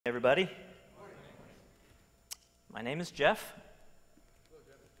Everybody. My name is Jeff.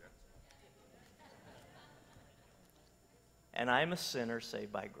 And I'm a sinner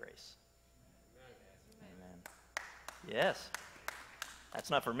saved by grace. Amen. Yes. That's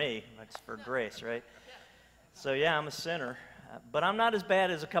not for me. That's for grace, right? So yeah, I'm a sinner. But I'm not as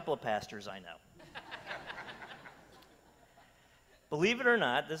bad as a couple of pastors I know. Believe it or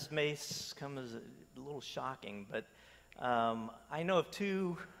not, this may come as a little shocking, but I know of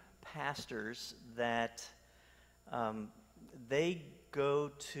two pastors that they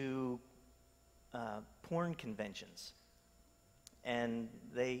go to porn conventions and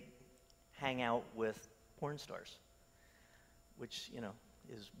they hang out with porn stars, which,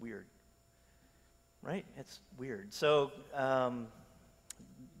 is weird, right? It's weird. So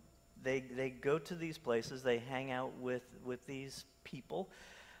they go to these places, they hang out with these people.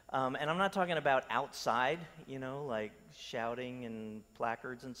 And I'm not talking about outside, like shouting and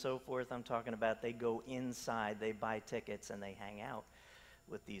placards and so forth. I'm talking about they go inside, they buy tickets, and they hang out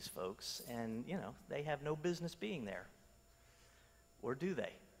with these folks. And, they have no business being there. Or do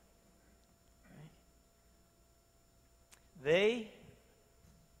they? Right? They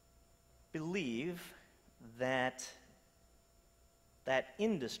believe that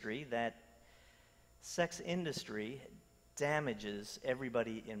industry, that sex industry, damages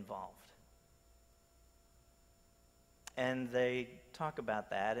everybody involved. And they talk about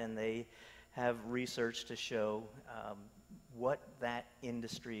that, and they have research to show what that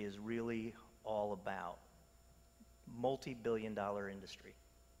industry is really all about. Multi-billion-dollar industry.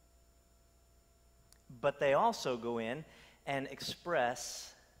 But they also go in and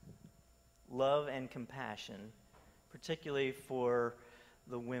express love and compassion, particularly for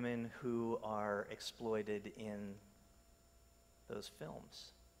the women who are exploited in those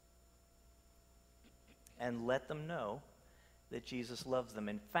films, and let them know that Jesus loves them.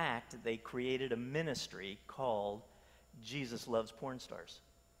 In fact, they created a ministry called Jesus Loves Porn Stars.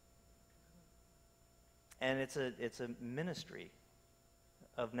 And it's a ministry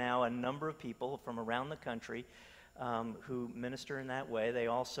of now a number of people from around the country who minister in that way. They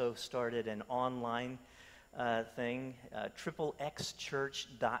also started an online thing,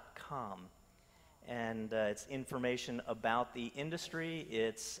 xxchurch.com. And it's information about the industry.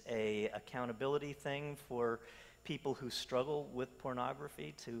 It's a accountability thing for people who struggle with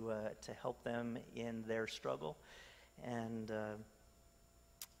pornography to help them in their struggle. And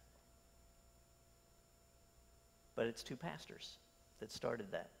but it's two pastors that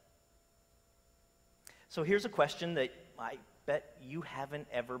started that. So here's a question that I bet you haven't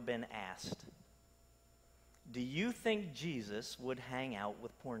ever been asked. Do you think Jesus would hang out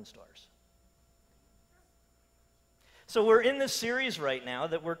with porn stars? So we're in this series right now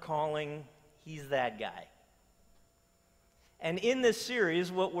that we're calling He's That Guy. And in this series,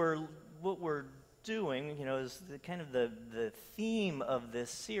 what we're doing, is the theme of this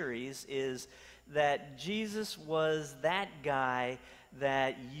series is that Jesus was that guy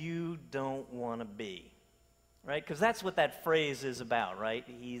that you don't want to be. Right? Because that's what that phrase is about, right?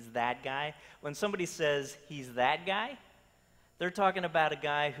 He's that guy. When somebody says he's that guy, they're talking about a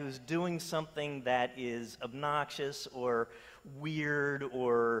guy who's doing something that is obnoxious or weird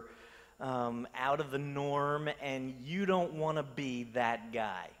or out of the norm, and you don't want to be that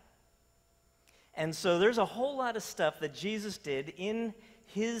guy. And so there's a whole lot of stuff that Jesus did in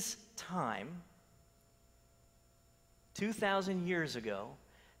his time, 2,000 years ago,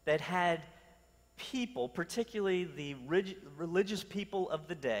 that had people, particularly the religious people of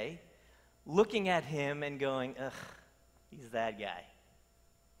the day, looking at him and going, ugh, he's that guy.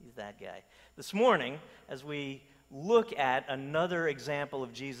 He's that guy. This morning, as we look at another example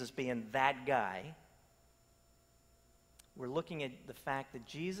of Jesus being that guy, we're looking at the fact that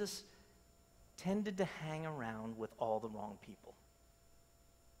Jesus tended to hang around with all the wrong people.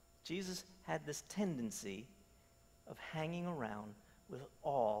 Jesus had this tendency of hanging around with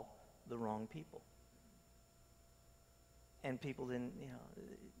all the wrong people. And people didn't,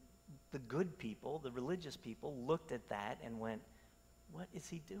 the good people, the religious people, looked at that and went, what is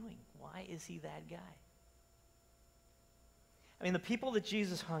he doing? Why is he that guy? I mean, the people that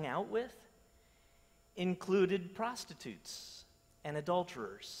Jesus hung out with included prostitutes and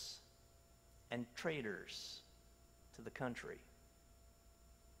adulterers and traitors to the country.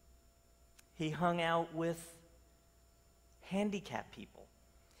 He hung out with handicapped people.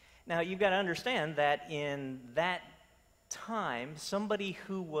 Now, you've got to understand that in that time, somebody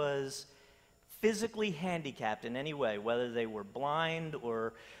who was physically handicapped in any way, whether they were blind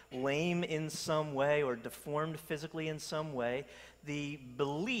or lame in some way or deformed physically in some way, the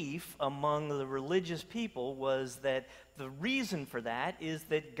belief among the religious people was that the reason for that is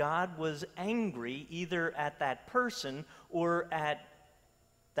that God was angry either at that person or at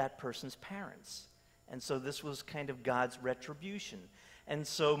that person's parents. And so this was kind of God's retribution. And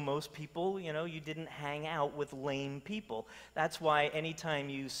so most people, you didn't hang out with lame people. That's why anytime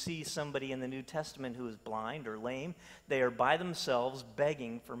you see somebody in the New Testament who is blind or lame, they are by themselves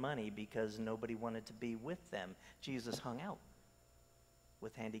begging for money because nobody wanted to be with them. Jesus hung out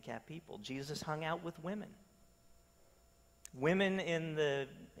with handicapped people. Jesus hung out with women. Women in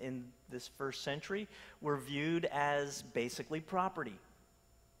this first century were viewed as basically property,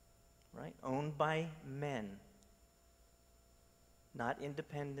 right? Owned by men. Not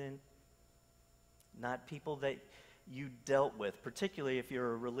independent, not people that you dealt with, particularly if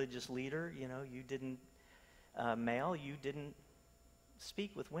you're a religious leader, you didn't, male, you didn't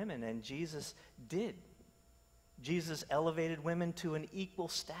speak with women, and Jesus did. Jesus elevated women to an equal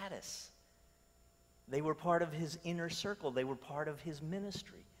status. They were part of his inner circle. They were part of his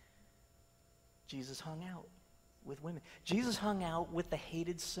ministry. Jesus hung out with women. Jesus hung out with the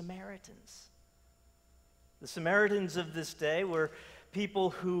hated Samaritans. The Samaritans of this day were people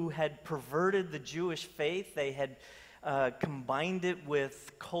who had perverted the Jewish faith. They had combined it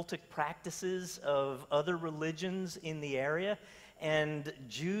with cultic practices of other religions in the area, and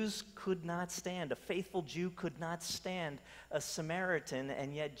Jews could not stand, a faithful Jew could not stand a Samaritan,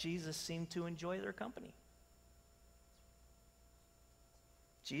 and yet Jesus seemed to enjoy their company.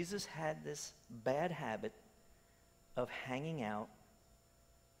 Jesus had this bad habit of hanging out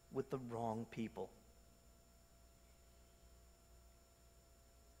with the wrong people.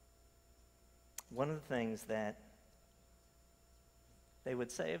 One of the things that they would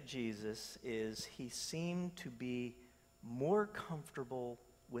say of Jesus is he seemed to be more comfortable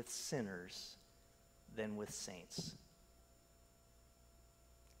with sinners than with saints.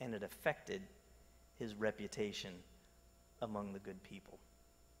 And it affected his reputation among the good people.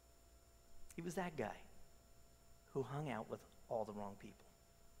 He was that guy who hung out with all the wrong people.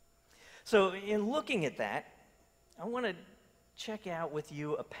 So in looking at that, I want to check out with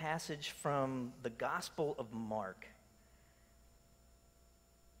you a passage from the Gospel of Mark.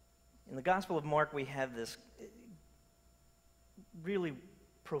 In the Gospel of Mark, we have this really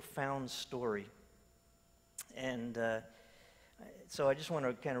profound story. And so I just want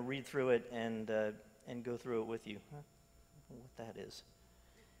to kind of read through it and go through it with you. I don't know what that is.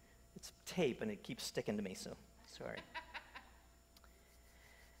 It's tape, and it keeps sticking to me, so sorry.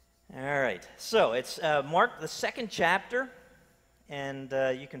 All right, so it's Mark, the 2nd chapter. And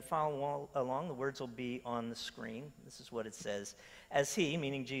you can follow along. The words will be on the screen. This is what it says. As he,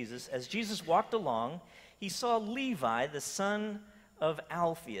 meaning Jesus, as Jesus walked along, he saw Levi, the son of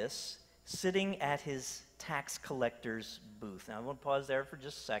Alphaeus, sitting at his tax collector's booth. Now, I want to pause there for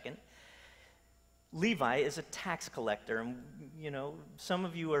just a second. Levi is a tax collector. And, some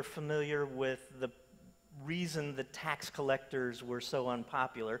of you are familiar with the reason the tax collectors were so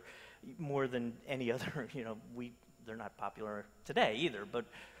unpopular more than any other, they're not popular today either, but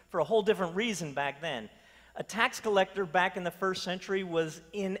for a whole different reason back then. A tax collector back in the 1st century was,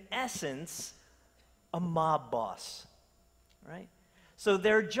 in essence, a mob boss, right? So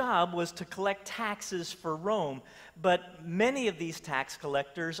their job was to collect taxes for Rome, but many of these tax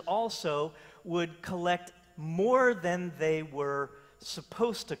collectors also would collect more than they were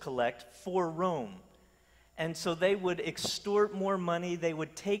supposed to collect for Rome. And so they would extort more money, they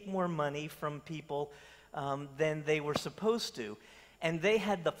would take more money from people than they were supposed to. And they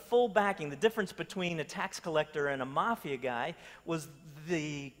had the full backing. The difference between a tax collector and a mafia guy was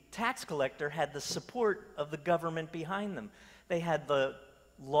the tax collector had the support of the government behind them. They had the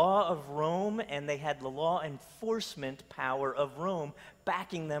law of Rome and they had the law enforcement power of Rome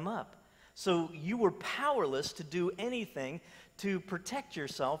backing them up. So you were powerless to do anything to protect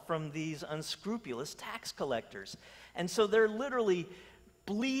yourself from these unscrupulous tax collectors. And so they're literally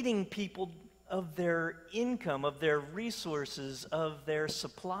bleeding people of their income, of their resources, of their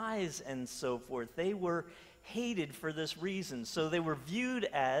supplies, and so forth. They were hated for this reason. So they were viewed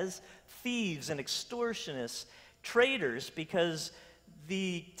as thieves and extortionists, traitors, because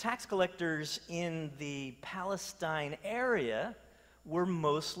the tax collectors in the Palestine area were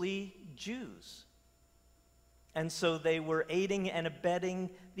mostly Jews. And so they were aiding and abetting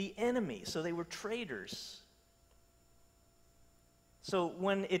the enemy. So they were traitors. So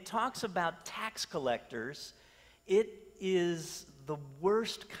when it talks about tax collectors, it is the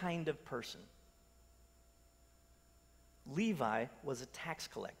worst kind of person. Levi was a tax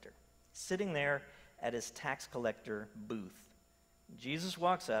collector. sitting there at his tax collector booth. Jesus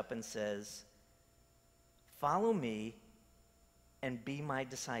walks up and says, "Follow me and be my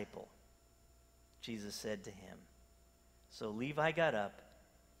disciple," Jesus said to him. So Levi got up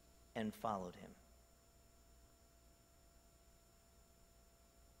and followed him.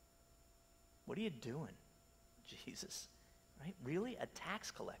 What are you doing, Jesus? Right? Really? A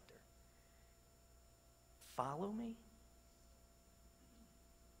tax collector? Follow me?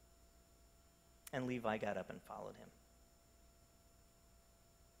 And Levi got up and followed him.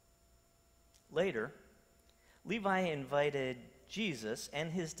 Later, Levi invited Jesus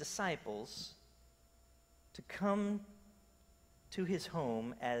and his disciples to come to his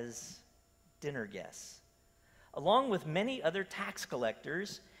home as dinner guests, along with many other tax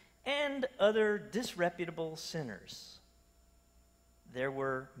collectors and other disreputable sinners. There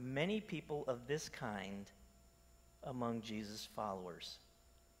were many people of this kind among Jesus' followers.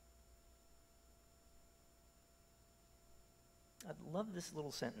 I love this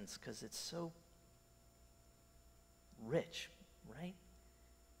little sentence because it's so rich, right?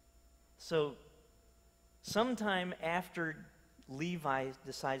 So, sometime after Levi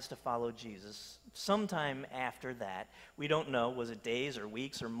decides to follow Jesus, sometime after that, we don't know, was it days or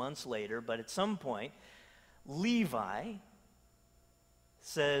weeks or months later, but at some point, Levi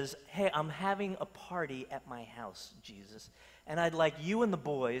says, "Hey, I'm having a party at my house, Jesus, and I'd like you and the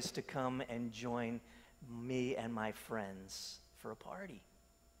boys to come and join me and my friends for a party."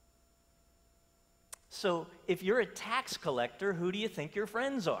 So if you're a tax collector, who do you think your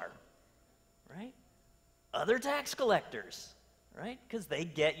friends are? Right? Other tax collectors, right? Because they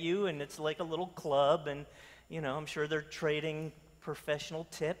get you, and it's like a little club, and, I'm sure they're trading professional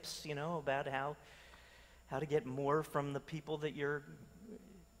tips, about how to get more from the people that you're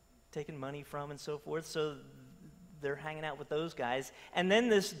taking money from and so forth. So they're hanging out with those guys. And then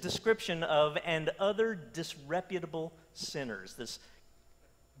this description of, "and other disreputable sinners," this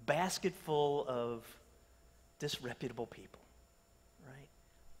basket full of disreputable people, right?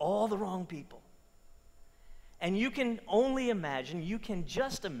 All the wrong people. And you can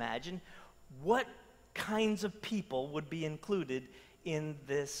just imagine what kinds of people would be included in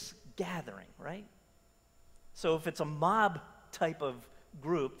this gathering, right? So if it's a mob type of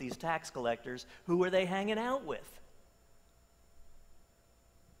group, these tax collectors, who are they hanging out with?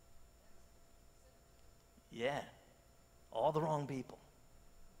 Yeah, all the wrong people,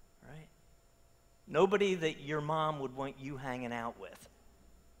 right? Nobody that your mom would want you hanging out with,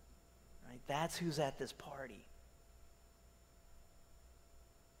 right? That's who's at this party.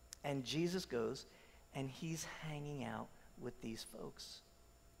 And Jesus goes, and he's hanging out with these folks.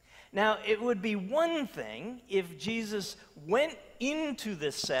 Now, it would be one thing if Jesus went into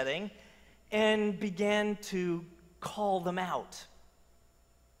this setting and began to call them out.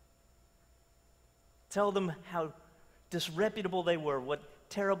 Tell them how disreputable they were, what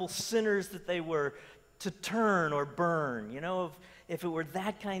terrible sinners that they were, to turn or burn. If it were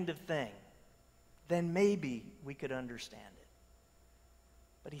that kind of thing, then maybe we could understand it.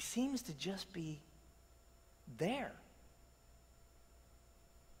 But he seems to just be there.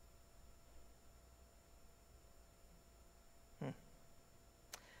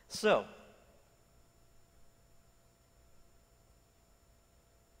 So,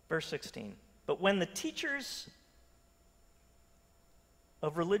 verse 16. But when the teachers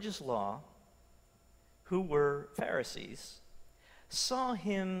of religious law, who were Pharisees, saw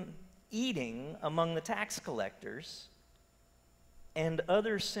him eating among the tax collectors and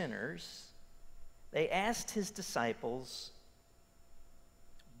other sinners, they asked his disciples,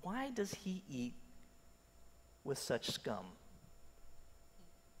 "Why does he eat with such scum?"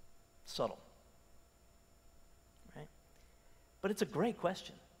 Subtle, right? But it's a great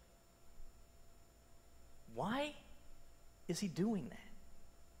question. Why is he doing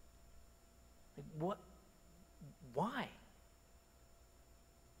that? What? Why?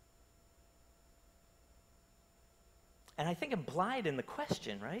 And I think implied in the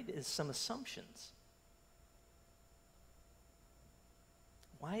question, right, is some assumptions.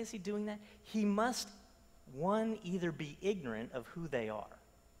 Why is he doing that? He must, one, either be ignorant of who they are.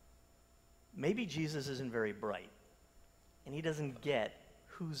 Maybe Jesus isn't very bright, and he doesn't get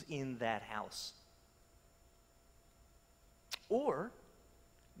who's in that house. Or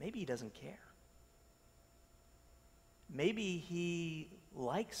maybe he doesn't care. Maybe he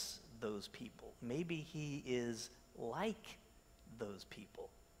likes those people. Maybe he is like those people.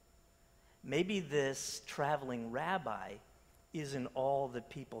 Maybe this traveling rabbi isn't all that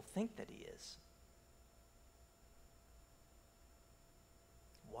people think that he is.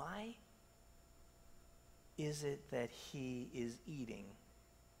 Why is it that he is eating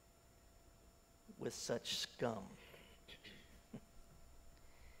with such scum.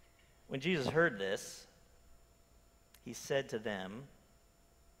 When Jesus heard this, he said to them,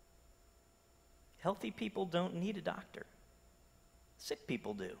 healthy people don't need a doctor. Sick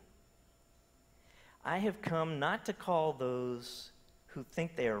people do. I have come not to call those who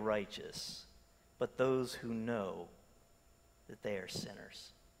think they are righteous, but those who know that they are sinners.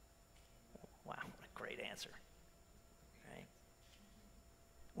 Wow, what a great answer. Right?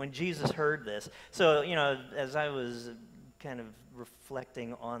 When Jesus heard this, so, as I was kind of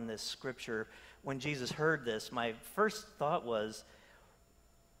reflecting on this scripture, when Jesus heard this, my first thought was,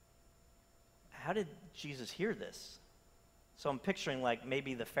 how did Jesus hear this? So I'm picturing like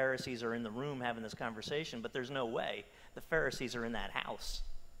maybe the Pharisees are in the room having this conversation, but there's no way. The Pharisees are in that house.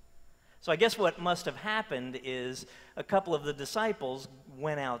 So I guess what must have happened is a couple of the disciples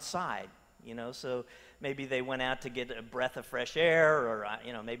went outside, so maybe they went out to get a breath of fresh air, or,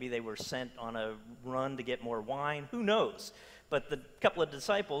 maybe they were sent on a run to get more wine. Who knows? But the couple of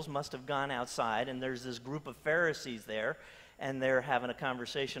disciples must have gone outside, and there's this group of Pharisees there, and they're having a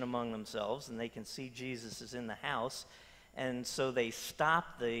conversation among themselves, and they can see Jesus is in the house. And so they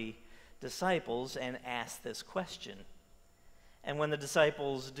stop the disciples and ask this question. And when the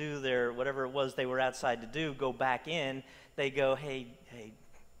disciples do their, whatever it was they were outside to do, go back in, they go, hey,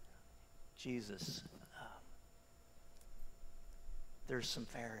 Jesus, there's some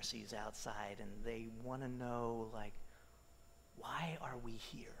Pharisees outside, and they want to know, why are we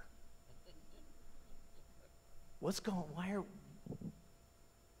here?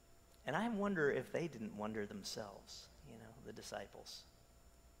 And I wonder if they didn't wonder themselves, the disciples.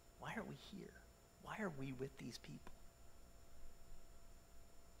 Why are we here? Why are we with these people?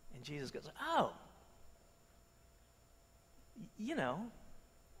 And Jesus goes,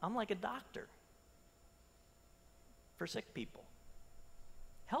 I'm like a doctor for sick people.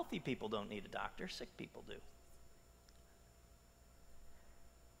 Healthy people don't need a doctor, sick people do.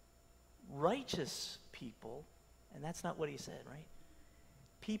 Righteous people, and that's not what he said, right?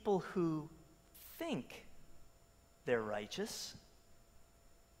 People who think they're righteous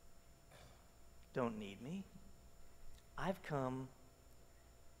don't need me. I've come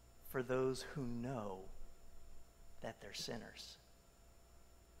for those who know that they're sinners.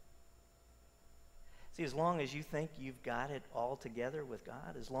 See, as long as you think you've got it all together with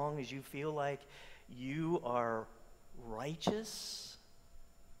God, as long as you feel like you are righteous,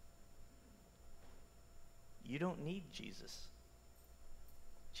 you don't need Jesus.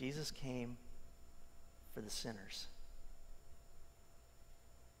 Jesus came for the sinners.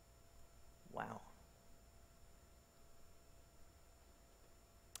 Wow.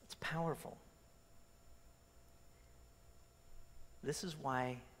 It's powerful. This is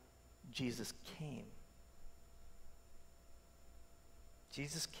why Jesus came.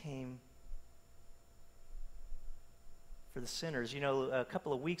 Jesus came for the sinners. A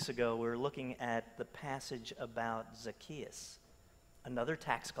couple of weeks ago, we were looking at the passage about Zacchaeus, another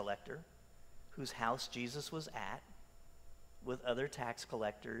tax collector whose house Jesus was at with other tax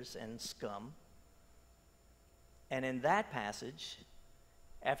collectors and scum. And in that passage,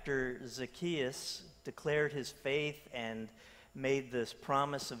 after Zacchaeus declared his faith and made this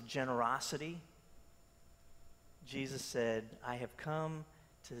promise of generosity, Jesus said, I have come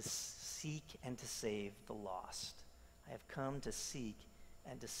to seek and to save the lost. I have come to seek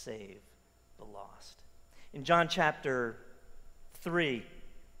and to save the lost. In John chapter 3,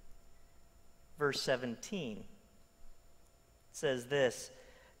 verse 17, it says this,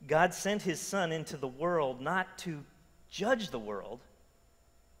 God sent his Son into the world not to judge the world,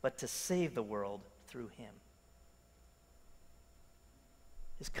 but to save the world through him.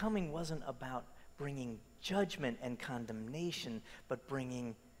 His coming wasn't about bringing judgment and condemnation, but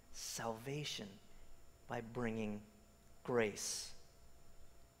bringing salvation by bringing grace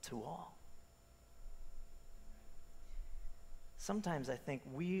to all. Sometimes I think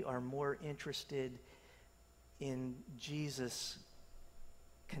we are more interested in Jesus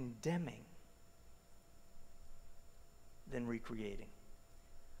condemning than recreating,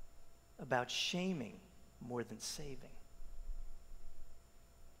 about shaming more than saving.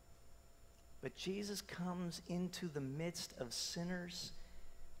 But Jesus comes into the midst of sinners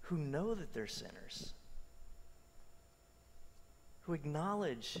who know that they're sinners, who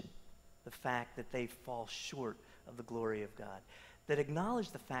acknowledge the fact that they fall short of the glory of God, that acknowledge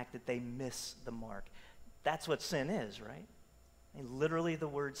the fact that they miss the mark. That's what sin is, right? And literally the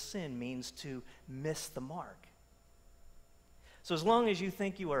word sin means to miss the mark. So as long as you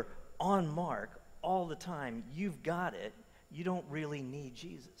think you are on mark all the time, you've got it, you don't really need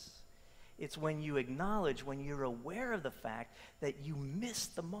Jesus. It's when you acknowledge, when you're aware of the fact that you miss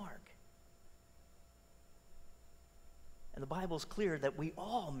the mark, And the Bible's clear that we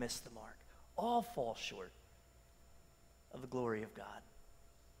all miss the mark, all fall short of the glory of God.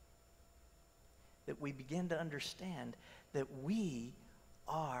 That we begin to understand that we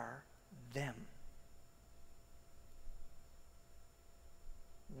are them.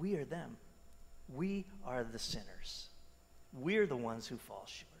 We are them. We are the sinners. We're the ones who fall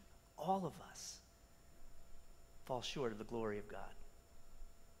short. All of us fall short of the glory of God.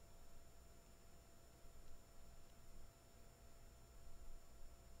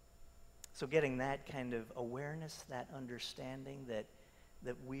 So getting that kind of awareness, that understanding that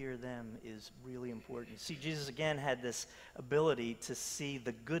we are them is really important. See, Jesus again had this ability to see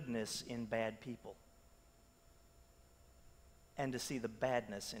the goodness in bad people and to see the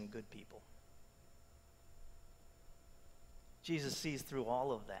badness in good people. Jesus sees through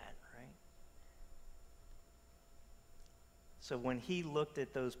all of that, right? So when he looked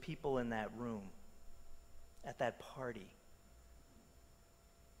at those people in that room, at that party,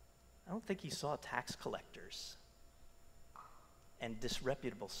 I don't think he saw tax collectors and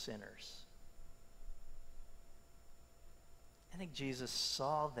disreputable sinners. I think Jesus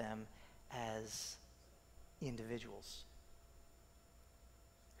saw them as individuals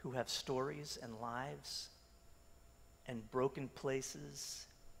who have stories and lives and broken places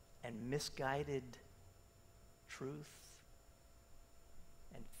and misguided truth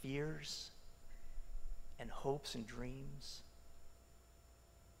and fears and hopes and dreams.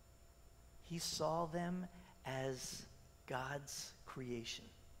 He saw them as God's creation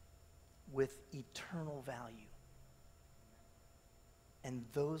with eternal value. And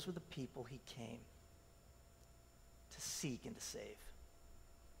those were the people he came to seek and to save.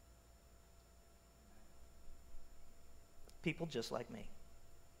 People just like me.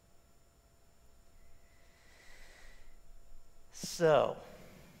 So,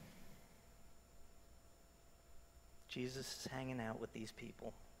 Jesus is hanging out with these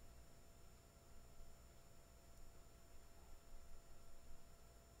people.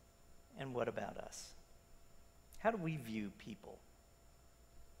 And what about us? How do we view people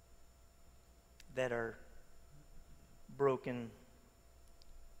that are broken,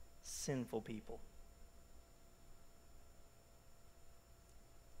 sinful people?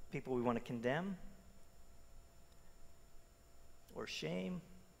 People we want to condemn or shame?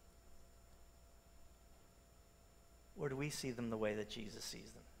 Or do we see them the way that Jesus sees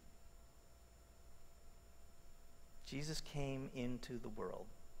them? Jesus came into the world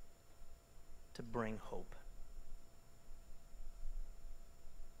to bring hope,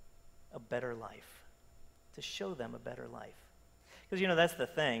 a better life, to show them a better life. Because, that's the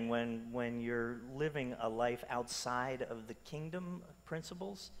thing, when you're living a life outside of the kingdom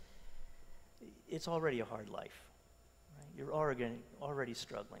principles, it's already a hard life. Right? You're already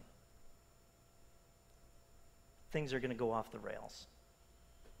struggling. Things are going to go off the rails.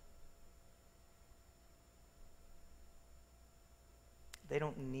 They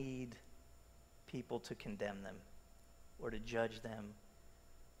don't need people to condemn them or to judge them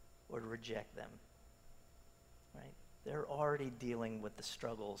or to reject them, right? They're already dealing with the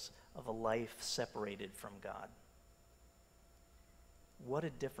struggles of a life separated from God. What a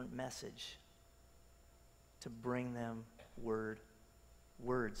different message to bring them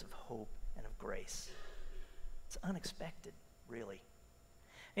words of hope and of grace. It's unexpected, really.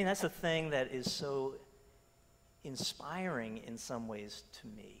 I mean, that's the thing that is so inspiring in some ways to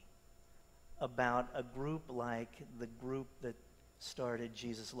me about a group like the group that started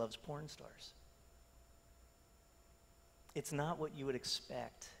Jesus Loves Porn Stars. It's not what you would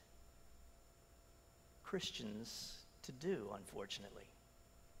expect Christians to do, unfortunately.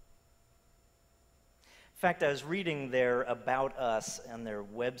 In fact, I was reading their About Us on their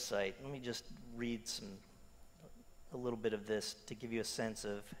website. Let me just read a little bit of this to give you a sense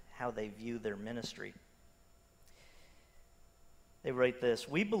of how they view their ministry. They write this: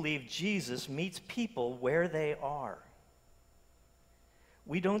 "We believe Jesus meets people where they are.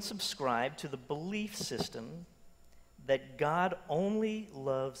 We don't subscribe to the belief system that God only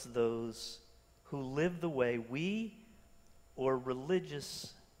loves those who live the way we or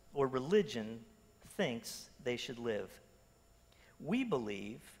religion thinks they should live. We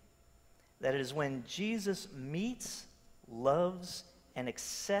believe that it is when Jesus meets, loves, and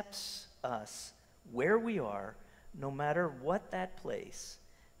accepts us where we are, no matter what that place,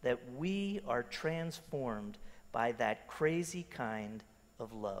 that we are transformed by that crazy kind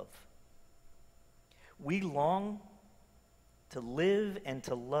of love. We long to live and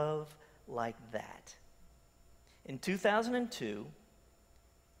to love like that." In 2002,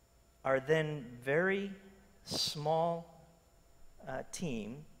 our then very small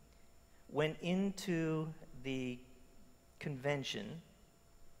team went into the convention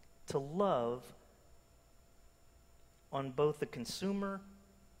to love on both the consumer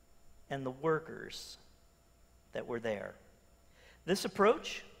and the workers that were there. This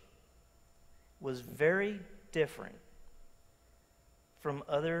approach was very different from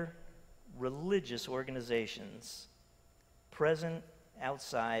other religious organizations present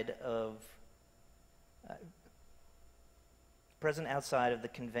outside of the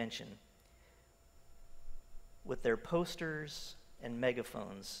convention, with their posters and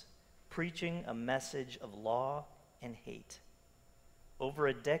megaphones preaching a message of law and hate. Over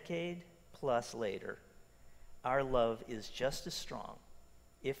a decade plus later, our love is just as strong,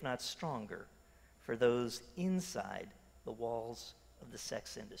 if not stronger, for those inside the walls of the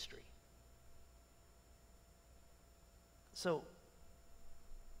sex industry. So,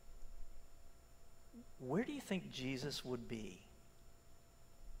 where do you think Jesus would be?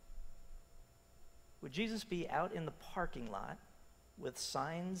 Would Jesus be out in the parking lot with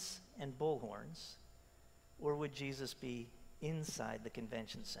signs and bullhorns, or would Jesus be inside the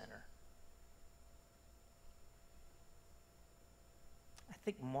convention center? I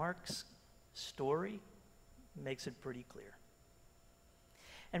think Mark's story makes it pretty clear.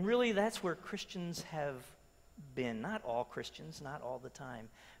 And really, that's where Christians have been. Not all Christians, not all the time,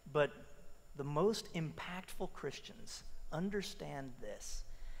 but the most impactful Christians understand this,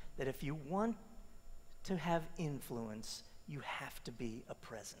 that if you want to have influence, you have to be a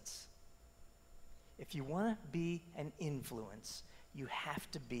presence. If you want to be an influence, you have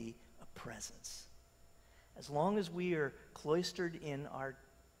to be a presence. As long as we are cloistered in our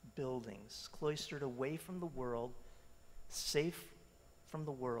buildings, cloistered away from the world, safe from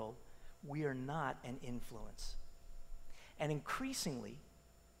the world, we are not an influence. And increasingly,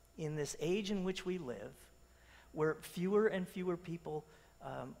 in this age in which we live, where fewer and fewer people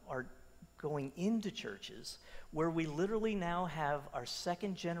are going into churches, where we literally now have our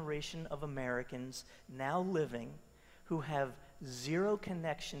second generation of Americans now living who have zero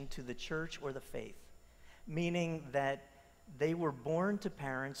connection to the church or the faith, meaning that they were born to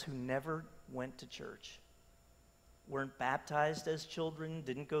parents who never went to church, weren't baptized as children,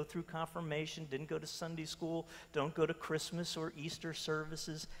 didn't go through confirmation, didn't go to Sunday school, don't go to Christmas or Easter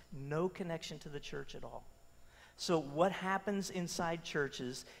services, no connection to the church at all. So what happens inside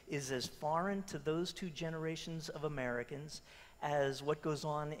churches is as foreign to those two generations of Americans as what goes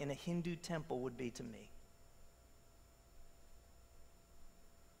on in a Hindu temple would be to me.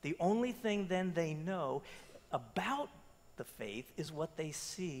 The only thing then they know about the faith is what they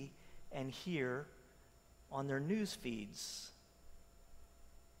see and hear on their news feeds,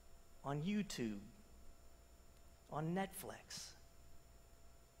 on YouTube, on Netflix.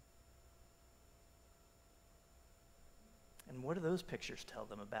 And what do those pictures tell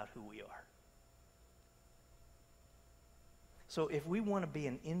them about who we are? So if we want to be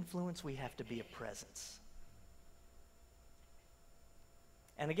an influence, we have to be a presence.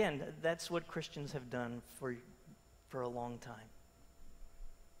 And again, that's what Christians have done for a long time.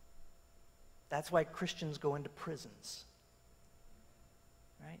 That's why Christians go into prisons,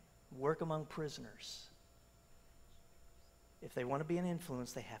 right? Work among prisoners. If they want to be an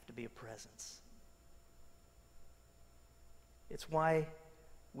influence, they have to be a presence. It's why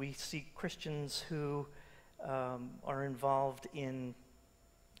we see Christians who are involved in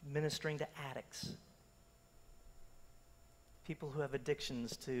ministering to addicts, people who have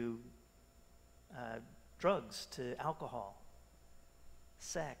addictions to drugs, to alcohol,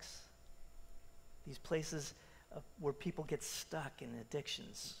 sex. These places where people get stuck in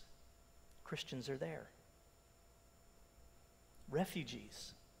addictions, Christians are there.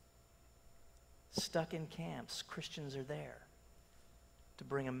 Refugees, stuck in camps, Christians are there to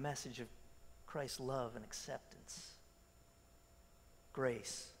bring a message of Christ's love and acceptance,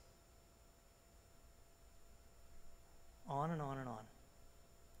 grace. On and on and on.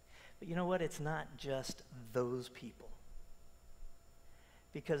 But you know what? It's not just those people.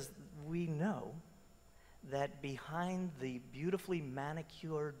 Because we know that behind the beautifully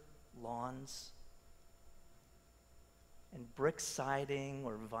manicured lawns and brick siding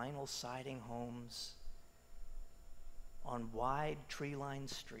or vinyl siding homes on wide tree-lined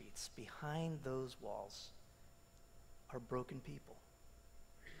streets, behind those walls are broken people,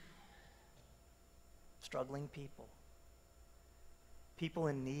 struggling people, people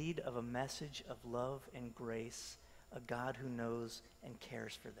in need of a message of love and grace, a God who knows and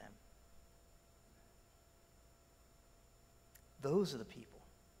cares for them. Those are the people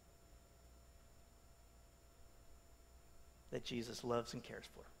that Jesus loves and cares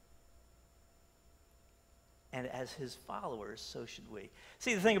for. And as his followers, so should we.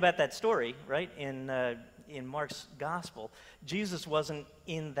 See, the thing about that story, right, in Mark's gospel, Jesus wasn't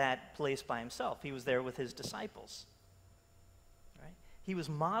in that place by himself. He was there with his disciples. Right? He was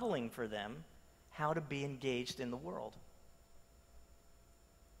modeling for them how to be engaged in the world.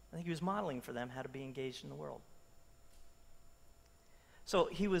 I think he was modeling for them how to be engaged in the world. So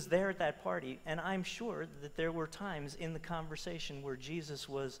he was there at that party, and I'm sure that there were times in the conversation where Jesus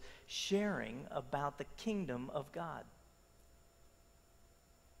was sharing about the kingdom of God.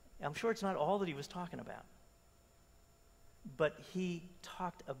 I'm sure it's not all that he was talking about, but he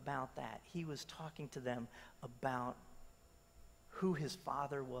talked about that. He was talking to them about who his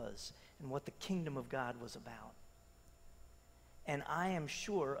Father was and what the kingdom of God was about. And I am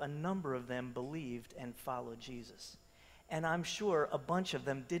sure a number of them believed and followed Jesus. And I'm sure a bunch of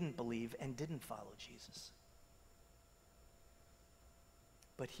them didn't believe and didn't follow Jesus.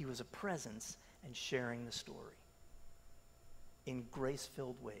 But he was a presence and sharing the story in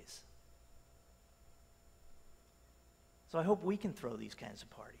grace-filled ways. So I hope we can throw these kinds of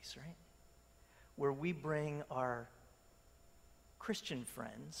parties, right? Where we bring our Christian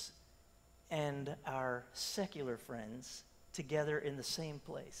friends and our secular friends together in the same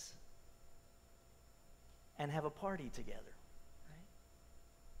place and have a party together,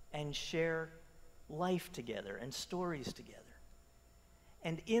 right? And share life together and stories together.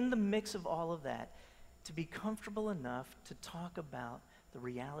 And in the mix of all of that, to be comfortable enough to talk about the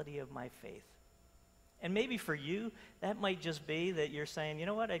reality of my faith. And maybe for you, that might just be that you're saying, you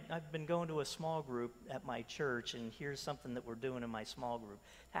know what, I've been going to a small group at my church, and here's something that we're doing in my small group.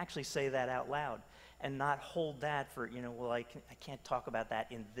 To actually say that out loud and not hold that for, well, I can't talk about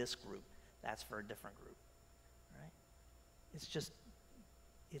that in this group. That's for a different group. It's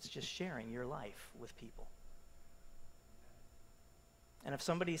just sharing your life with people. And if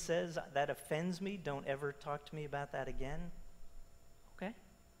somebody says, that offends me, don't ever talk to me about that again, okay.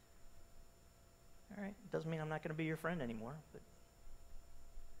 All right, doesn't mean I'm not going to be your friend anymore, but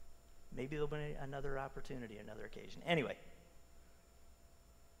maybe there'll be another opportunity, another occasion. Anyway.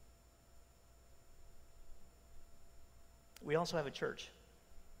 We also have a church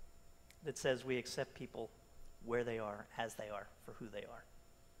that says we accept people where they are, as they are, for who they are.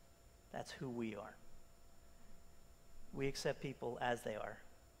 That's who we are. We accept people as they are,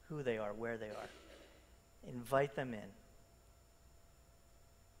 who they are, where they are. Invite them in.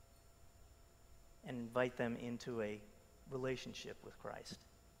 And invite them into a relationship with Christ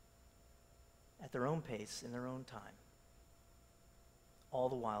at their own pace, in their own time. All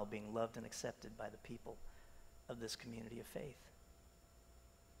the while being loved and accepted by the people of this community of faith.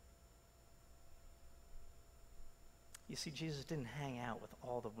 You see, Jesus didn't hang out with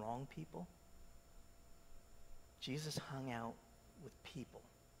all the wrong people. Jesus hung out with people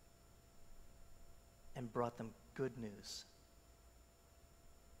and brought them good news.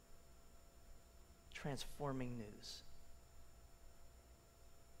 Transforming news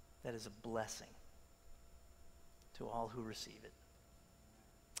that is a blessing to all who receive it.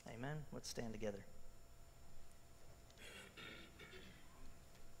 Amen? Let's stand together.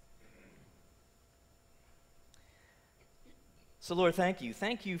 So, Lord, thank you.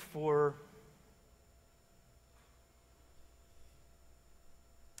 Thank you for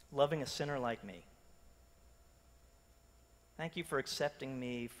loving a sinner like me. Thank you for accepting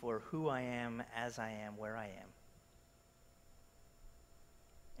me for who I am, as I am, where I am.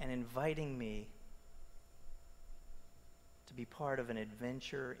 And inviting me to be part of an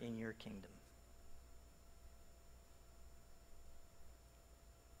adventure in your kingdom.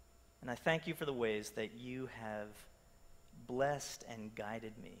 And I thank you for the ways that you have blessed and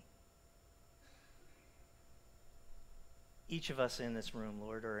guided me. Each of us in this room,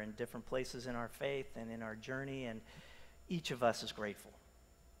 Lord, are in different places in our faith and in our journey, and each of us is grateful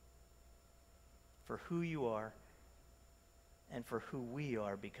for who you are and for who we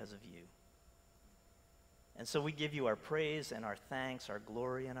are because of you. And so we give you our praise and our thanks, our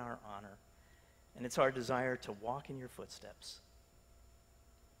glory and our honor. And it's our desire to walk in your footsteps.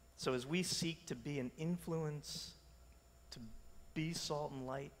 So as we seek to be an influence, to be salt and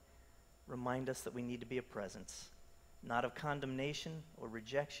light, remind us that we need to be a presence, not of condemnation or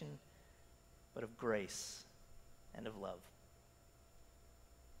rejection, but of grace and of love.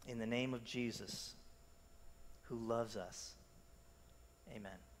 In the name of Jesus, who loves us.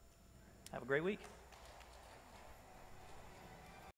 Amen. Have a great week.